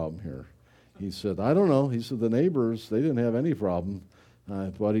rock problem here. He said, I don't know. He said, the neighbors, they didn't have any problem.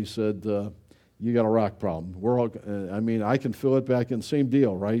 But he said, you got a rock problem. We're all, I can fill it back in. Same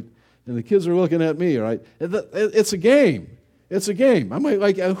deal, right? And the kids are looking at me, right? It's a game. It's a game. I'm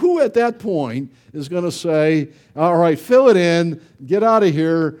like, who at that point is going to say, all right, fill it in, get out of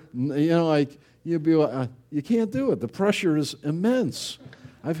here? You'd be like, you can't do it. The pressure is immense.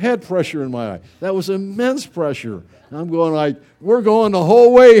 I've had pressure in my eye. That was immense pressure. I'm going like, we're going the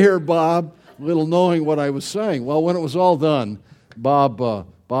whole way here, Bob, little knowing what I was saying. Well, when it was all done, Bob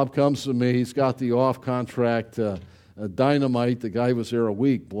comes to me. He's got the off-contract dynamite. The guy was there a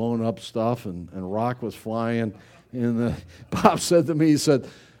week blowing up stuff, and rock was flying. And Bob said to me, he said,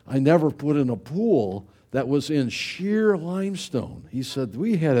 I never put in a pool that was in sheer limestone. He said,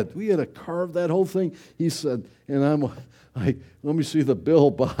 we had to carve that whole thing. He said, and I'm like, let me see the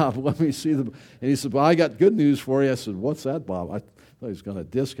bill, Bob. Let me see the. And he said, well, I got good news for you. I said, what's that, Bob? I thought he was going to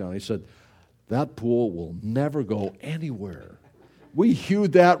discount. He said, that pool will never go anywhere. We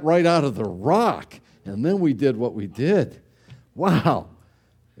hewed that right out of the rock, and then we did what we did. Wow.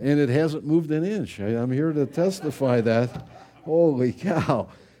 And it hasn't moved an inch. I'm here to testify that. Holy cow.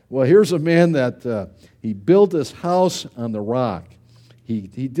 Well, here's a man that he built his house on the rock. He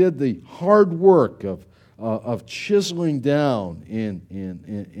did the hard work of chiseling down and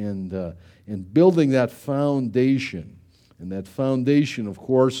building that foundation. And that foundation, of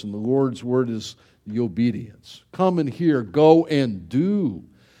course, in the Lord's word is the obedience. Come and hear, go and do.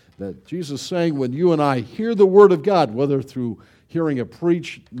 That Jesus is saying when you and I hear the word of God, whether through hearing a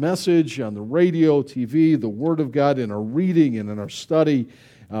preached message on the radio, TV, the Word of God in our reading and in our study,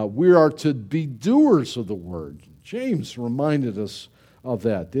 we are to be doers of the Word. James reminded us of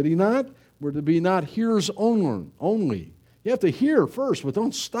that, did he not? We're to be not hearers only. You have to hear first, but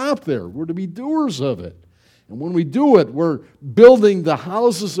don't stop there. We're to be doers of it. And when we do it, we're building the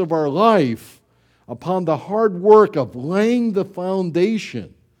houses of our life upon the hard work of laying the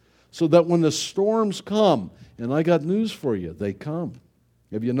foundation so that when the storms come, and I got news for you, they come.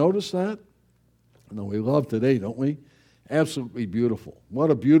 Have you noticed that? No, we love today, don't we? Absolutely beautiful. What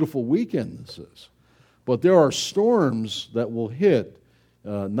a beautiful weekend this is. But there are storms that will hit,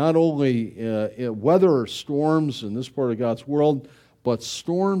 not only weather storms in this part of God's world, but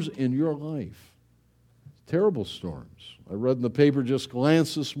storms in your life. Terrible storms. I read in the paper, just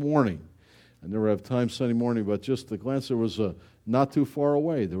glance this morning. I never have time Sunday morning, but just the glance, there was not too far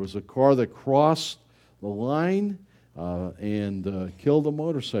away. There was a car that crossed the line and killed a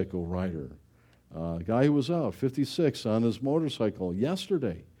motorcycle rider. A guy who was out, 56, on his motorcycle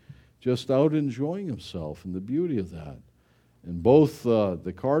yesterday, just out enjoying himself and the beauty of that. And both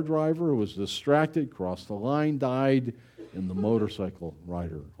the car driver who was distracted, crossed the line, died, and the motorcycle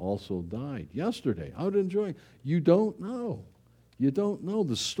rider also died yesterday, out enjoying. You don't know. You don't know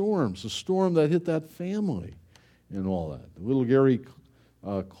the storms, the storm that hit that family and all that. Little Gary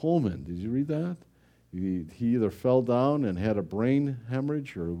Coleman, did you read that? He either fell down and had a brain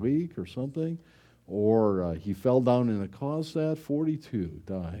hemorrhage or leak or something, or he fell down and it caused that. 42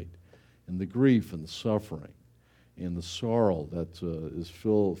 died. And the grief and the suffering and the sorrow that is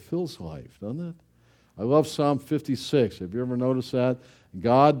Phil's life, doesn't it? I love Psalm 56. Have you ever noticed that?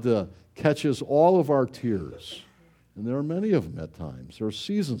 God catches all of our tears. And there are many of them at times. There are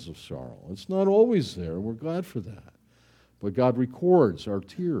seasons of sorrow. It's not always there. We're glad for that. But God records our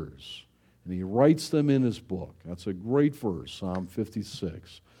tears. And he writes them in his book. That's a great verse, Psalm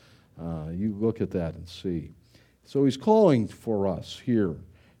 56. You look at that and see. So he's calling for us here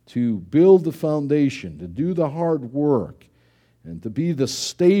to build the foundation, to do the hard work, and to be the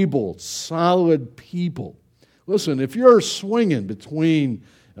stable, solid people. Listen, if you're swinging between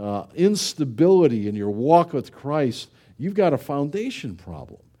instability in your walk with Christ, you've got a foundation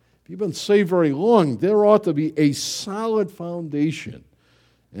problem. If you've been saved very long, there ought to be a solid foundation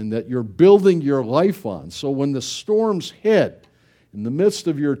and that you're building your life on. So when the storms hit, in the midst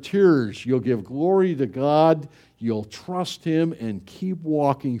of your tears, you'll give glory to God, you'll trust Him, and keep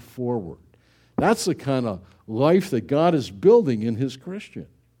walking forward. That's the kind of life that God is building in His Christian,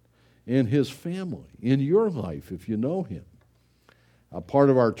 in His family, in your life, if you know Him. A part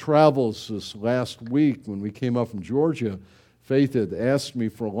of our travels this last week, when we came up from Georgia, Faith had asked me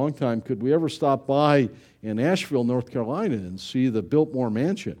for a long time, could we ever stop by in Asheville, North Carolina, and see the Biltmore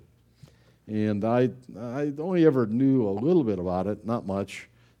Mansion? And I only ever knew a little bit about it, not much.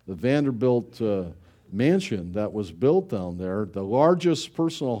 The Vanderbilt Mansion that was built down there, the largest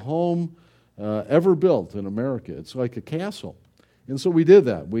personal home ever built in America. It's like a castle. And so we did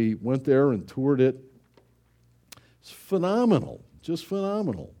that. We went there and toured it. It's phenomenal, just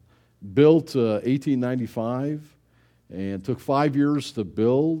phenomenal. Built 1895 and took 5 years to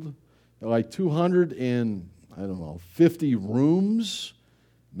build. Like 250 rooms.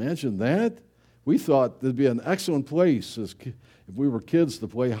 Imagine that. We thought there'd be an excellent place if we were kids to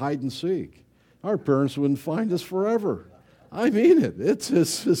play hide and seek. Our parents wouldn't find us forever. I mean it.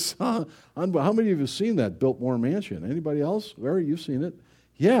 It's how many of you have seen that Biltmore Mansion? Anybody else? Larry, you've seen it?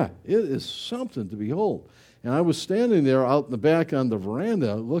 Yeah, it is something to behold. And I was standing there out in the back on the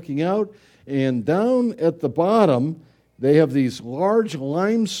veranda looking out, and down at the bottom, they have these large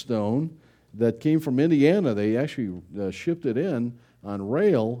limestone that came from Indiana. They actually shipped it in on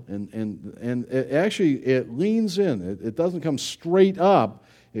rail, and it leans in. It doesn't come straight up.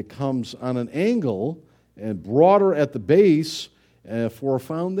 It comes on an angle and broader at the base for a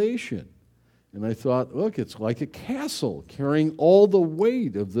foundation. And I thought, look, it's like a castle carrying all the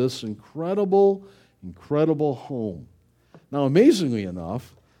weight of this incredible, incredible home. Now, amazingly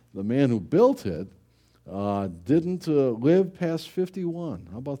enough, the man who built it didn't live past 51.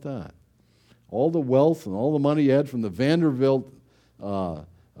 How about that? All the wealth and all the money he had from the Vanderbilt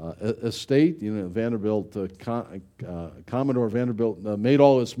estate, Vanderbilt, Commodore Vanderbilt made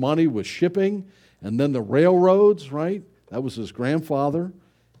all his money with shipping, and then the railroads, right? That was his grandfather,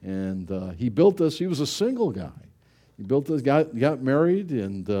 and he built this. He was a single guy. He built this, got married,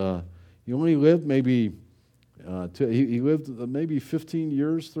 and he only lived maybe he lived maybe 15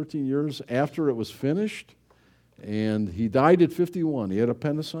 years, 13 years after it was finished, and he died at 51. He had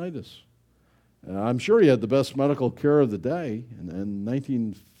appendicitis. I'm sure he had the best medical care of the day. And in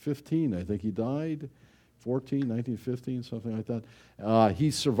 1915, I think he died, 1915, something like that. He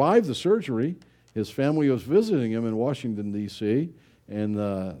survived the surgery. His family was visiting him in Washington, D.C., and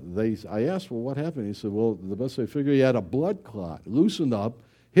I asked, well, what happened? He said, well, the best I figure, he had a blood clot, loosened up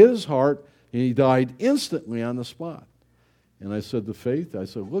his heart, and he died instantly on the spot. And I said to Faith,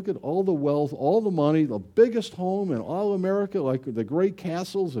 look at all the wealth, all the money, the biggest home in all America, like the great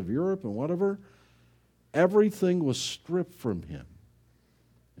castles of Europe and whatever. Everything was stripped from him.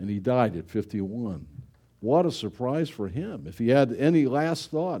 And he died at 51. What a surprise for him. If he had any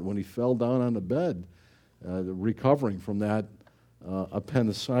last thought when he fell down on the bed, recovering from that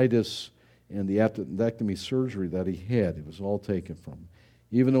appendicitis and the appendectomy surgery that he had, it was all taken from him.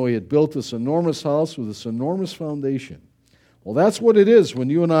 Even though he had built this enormous house with this enormous foundation. Well, that's what it is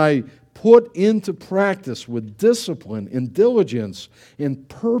when you and I put into practice with discipline and diligence and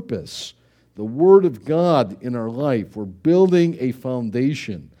purpose the Word of God in our life. We're building a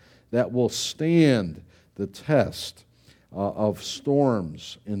foundation that will stand the test of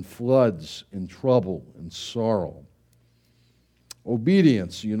storms and floods and trouble and sorrow.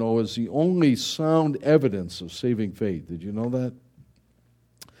 Obedience, is the only sound evidence of saving faith. Did you know that?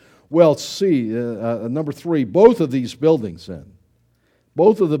 Well, see, number 3, both of these buildings then,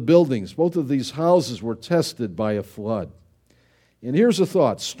 both of these houses were tested by a flood. And here's a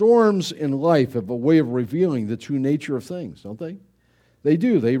thought. Storms in life have a way of revealing the true nature of things, don't they? They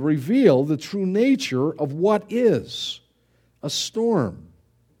do. They reveal the true nature of what is a storm.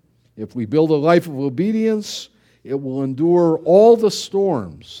 If we build a life of obedience, it will endure all the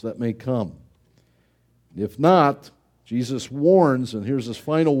storms that may come. If not, Jesus warns, and here's his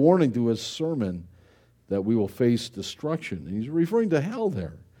final warning to his sermon, that we will face destruction. And he's referring to hell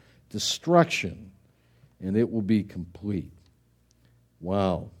there. Destruction. And it will be complete.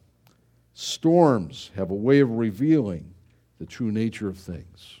 Wow. Storms have a way of revealing the true nature of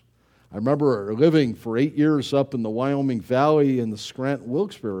things. I remember living for 8 years up in the Wyoming Valley in the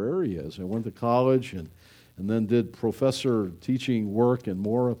Scranton-Wilkes-Barre area as I went to college and then did professor teaching work and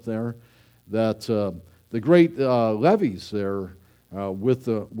more up there, that the great levees there with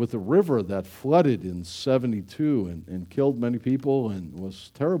the river that flooded in 72 and killed many people and was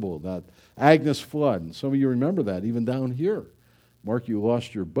terrible, that Agnes flood. And some of you remember that, even down here. Mark, you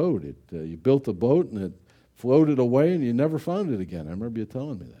lost your boat. You built a boat and it floated away and you never found it again. I remember you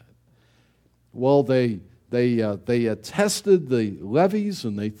telling me that. Well, they tested the levees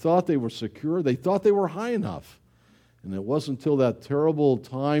and they thought they were secure. They thought they were high enough. And it wasn't until that terrible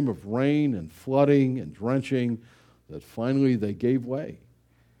time of rain and flooding and drenching that finally they gave way.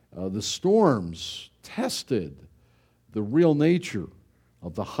 The storms tested the real nature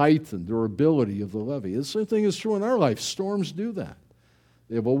of the height and durability of the levee. The same thing is true in our life. Storms do that.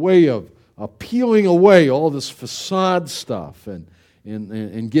 They have a way of peeling away all this facade stuff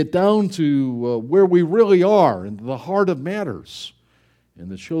and get down to where we really are, into the heart of matters.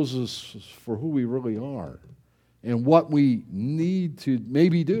 And it shows us for who we really are and what we need to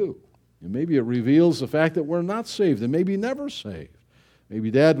maybe do. And maybe it reveals the fact that we're not saved and maybe never saved.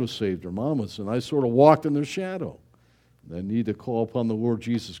 Maybe Dad was saved or Mom was, and I sort of walked in their shadow. I need to call upon the Lord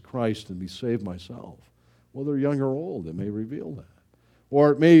Jesus Christ and be saved myself. Whether young or old, it may reveal that.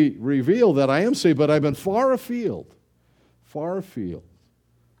 Or it may reveal that I am saved, but I've been far afield. And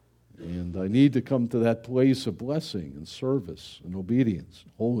I need to come to that place of blessing and service and obedience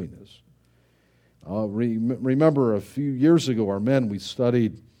and holiness. Remember a few years ago, our men, we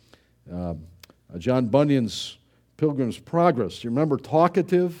studied John Bunyan's Pilgrim's Progress. Do you remember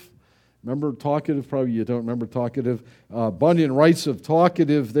Talkative? Remember Talkative? Probably you don't remember Talkative. Bunyan writes of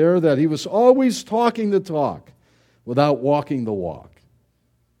Talkative there that he was always talking the talk without walking the walk.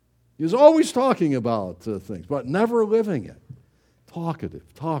 He was always talking about things, but never living it. Talkative.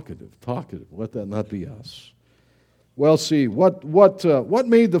 Let that not be us. Well, see, what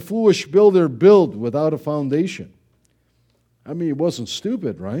made the foolish builder build without a foundation? I mean, he wasn't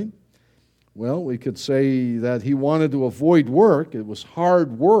stupid, right? Well, we could say that he wanted to avoid work. It was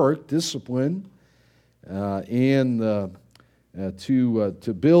hard work, discipline, and to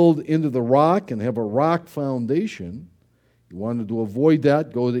build into the rock and have a rock foundation. He wanted to avoid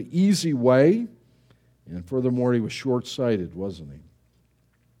that, go the easy way, and furthermore, he was short-sighted, wasn't he?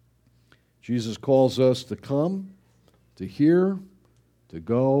 Jesus calls us to come, to hear, to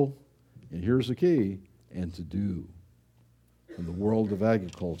go, and here's the key, and to do in the world of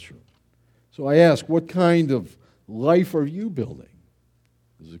agriculture. So I ask, what kind of life are you building?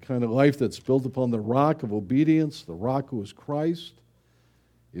 Is it the kind of life that's built upon the rock of obedience, the rock who is Christ?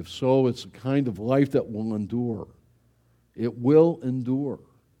 If so, it's a kind of life that will endure. It will endure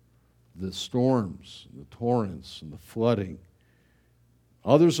the storms, the torrents, and the flooding.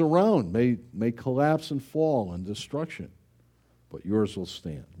 Others around may collapse and fall in destruction, but yours will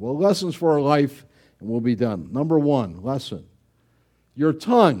stand. Well, lessons for our life, and we'll be done. Number one lesson. Your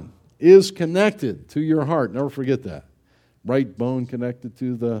tongue is connected to your heart. Never forget that. Right bone connected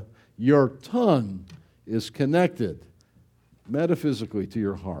to your tongue is connected metaphysically to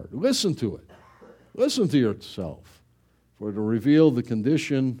your heart. Listen to it. Listen to yourself, for it will reveal the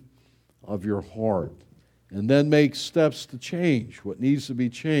condition of your heart. And then make steps to change what needs to be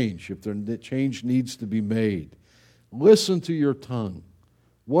changed, if the change needs to be made. Listen to your tongue.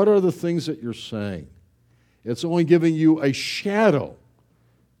 What are the things that you're saying? It's only giving you a shadow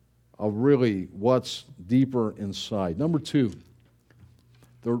of really what's deeper inside. Number two,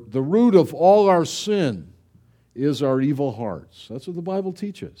 the root of all our sin is our evil hearts. That's what the Bible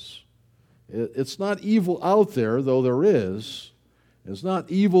teaches. It's not evil out there, though there is. It's not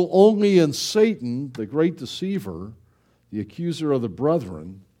evil only in Satan, the great deceiver, the accuser of the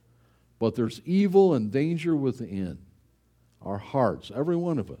brethren, but there's evil and danger within our hearts, every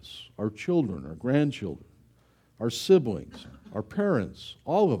one of us, our children, our grandchildren, our siblings, our parents,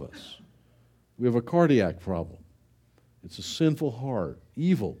 all of us. We have a cardiac problem. It's a sinful heart,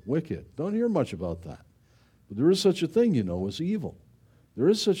 evil, wicked. Don't hear much about that. But there is such a thing, as evil. There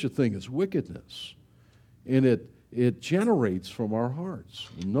is such a thing as wickedness. And it generates from our hearts.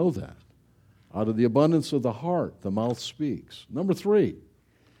 We know that. Out of the abundance of the heart, the mouth speaks. Number three,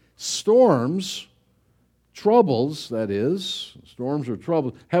 storms, troubles, that is, storms or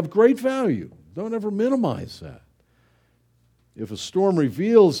troubles, have great value. Don't ever minimize that. If a storm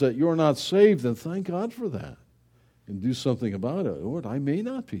reveals that you're not saved, then thank God for that and do something about it. Lord, I may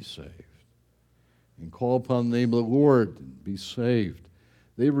not be saved. And call upon the name of the Lord and be saved.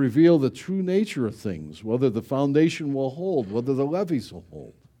 They reveal the true nature of things, whether the foundation will hold, whether the levees will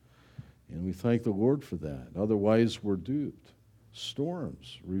hold. And we thank the Lord for that. Otherwise, we're duped.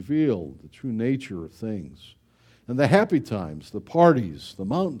 Storms reveal the true nature of things. And the happy times, the parties, the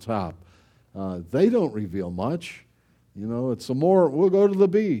mountaintop, they don't reveal much. It's we'll go to the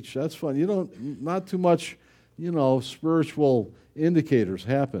beach. That's fun. Not too much, spiritual indicators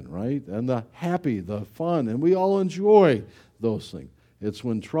happen, right? And the happy, the fun, and we all enjoy those things. It's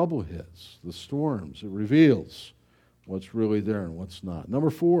when trouble hits, the storms, it reveals what's really there and what's not. Number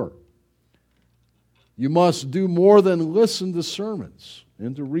 4, you must do more than listen to sermons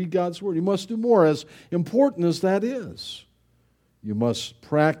and to read God's Word. You must do more, as important as that is. You must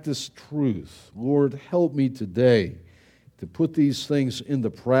practice truth. Lord, help me today to put these things into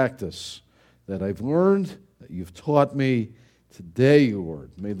practice that I've learned, that you've taught me today,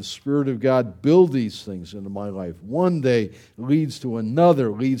 Lord. May the Spirit of God build these things into my life. One day leads to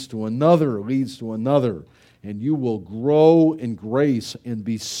another, leads to another, leads to another, and you will grow in grace and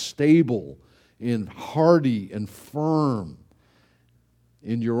be stable and hardy and firm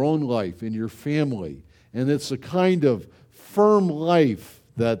in your own life, in your family. And it's a kind of firm life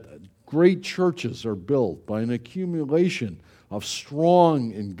that great churches are built by an accumulation of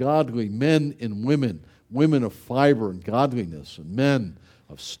strong and godly men and women, women of fiber and godliness, and men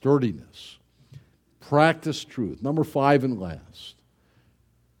of sturdiness. Practice truth. Number 5 and last.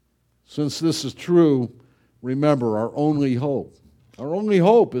 Since this is true, remember our only hope. Our only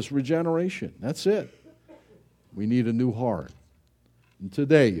hope is regeneration. That's it. We need a new heart. And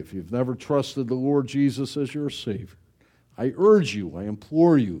today, if you've never trusted the Lord Jesus as your Savior, I urge you, I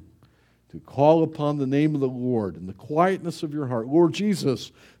implore you, to call upon the name of the Lord in the quietness of your heart. Lord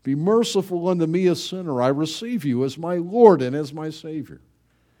Jesus, be merciful unto me, a sinner. I receive you as my Lord and as my Savior.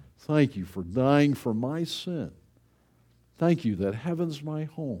 Thank you for dying for my sin. Thank you that heaven's my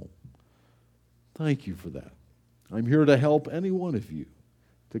home. Thank you for that. I'm here to help any one of you,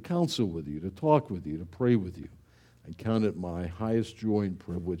 to counsel with you, to talk with you, to pray with you. I count it my highest joy and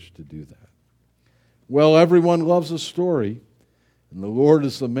privilege to do that. Well, everyone loves a story, and the Lord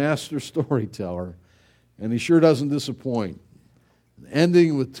is the master storyteller, and He sure doesn't disappoint.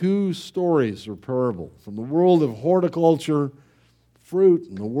 Ending with 2 stories or parables from the world of horticulture, fruit,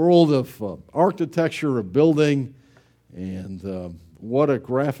 and the world of architecture, of building, and what a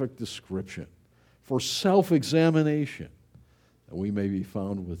graphic description for self-examination that we may be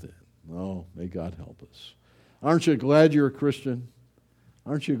found within. Oh, may God help us. Aren't you glad you're a Christian?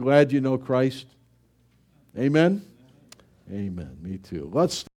 Aren't you glad you know Christ? Amen? Amen. Me too. Let's